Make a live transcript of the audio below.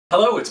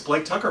Hello, it's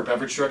Blake Tucker,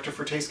 Beverage Director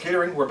for Taste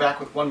Catering. We're back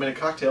with 1 Minute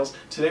Cocktails.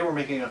 Today we're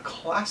making a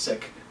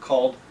classic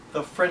called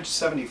the French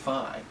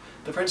 75.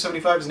 The French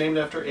 75 is named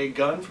after a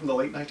gun from the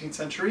late 19th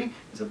century.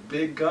 It's a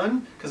big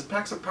gun because it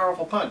packs a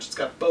powerful punch. It's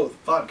got both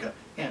vodka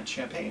and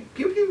champagne.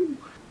 Pew pew!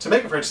 To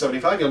make a French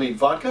 75, you'll need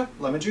vodka,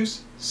 lemon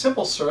juice,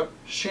 simple syrup,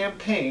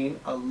 champagne,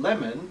 a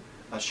lemon,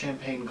 a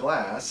champagne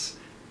glass,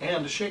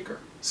 and a shaker.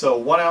 So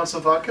 1 ounce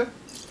of vodka,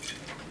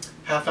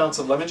 ½ ounce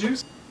of lemon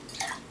juice,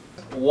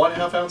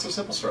 1/2 ounce of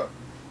simple syrup.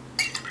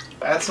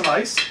 Add some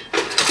ice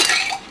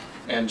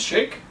and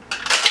shake,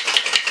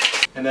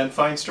 and then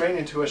fine strain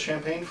into a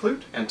champagne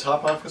flute and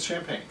top off with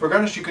champagne. For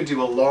garnish, you could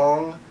do a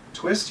long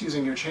twist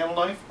using your channel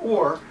knife,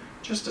 or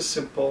just a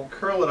simple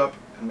curl it up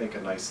and make a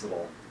nice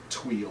little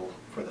tweel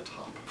for the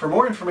top. For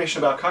more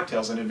information about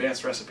cocktails and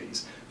advanced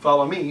recipes,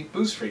 follow me,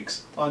 Booze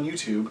Freaks, on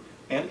YouTube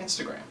and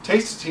Instagram.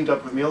 Taste has teamed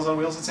up with Meals on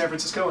Wheels in San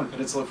Francisco and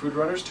Peninsula Food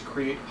Runners to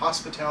create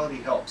Hospitality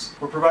Helps.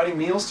 We're providing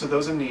meals to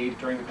those in need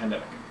during the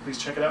pandemic. Please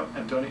check it out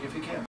and donate if you can.